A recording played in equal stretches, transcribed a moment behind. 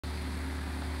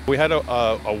We had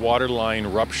a water line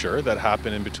rupture that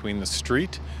happened in between the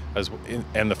street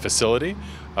and the facility,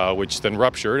 which then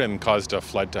ruptured and caused a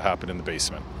flood to happen in the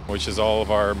basement, which is all of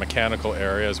our mechanical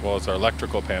area as well as our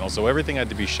electrical panels. So everything had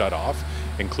to be shut off,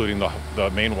 including the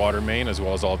main water main as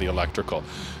well as all the electrical.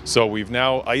 So we've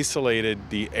now isolated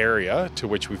the area to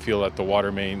which we feel that the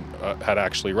water main had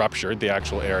actually ruptured, the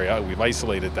actual area. We've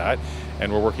isolated that,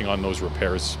 and we're working on those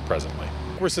repairs presently.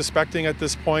 We're suspecting at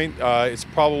this point it's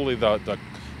probably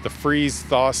the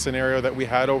freeze-thaw scenario that we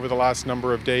had over the last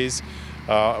number of days.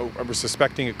 We're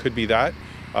suspecting it could be that,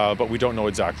 but we don't know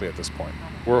exactly at this point.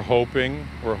 We're hoping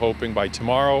by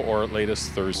tomorrow or at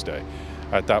latest Thursday.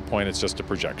 At that point, it's just a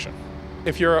projection.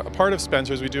 If you're a part of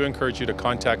Spencer's, we do encourage you to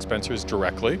contact Spencer's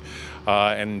directly,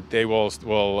 and they will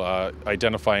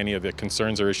identify any of the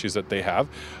concerns or issues that they have.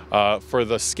 For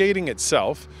the skating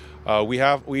itself,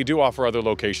 we do offer other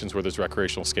locations where there's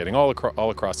recreational skating all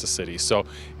across the city. So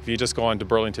if you just go on to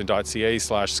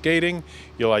burlington.ca/skating,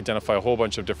 you'll identify a whole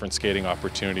bunch of different skating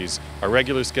opportunities. Our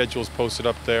regular schedule is posted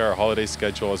up there, our holiday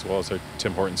schedule, as well as our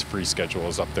Tim Hortons free schedule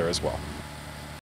is up there as well.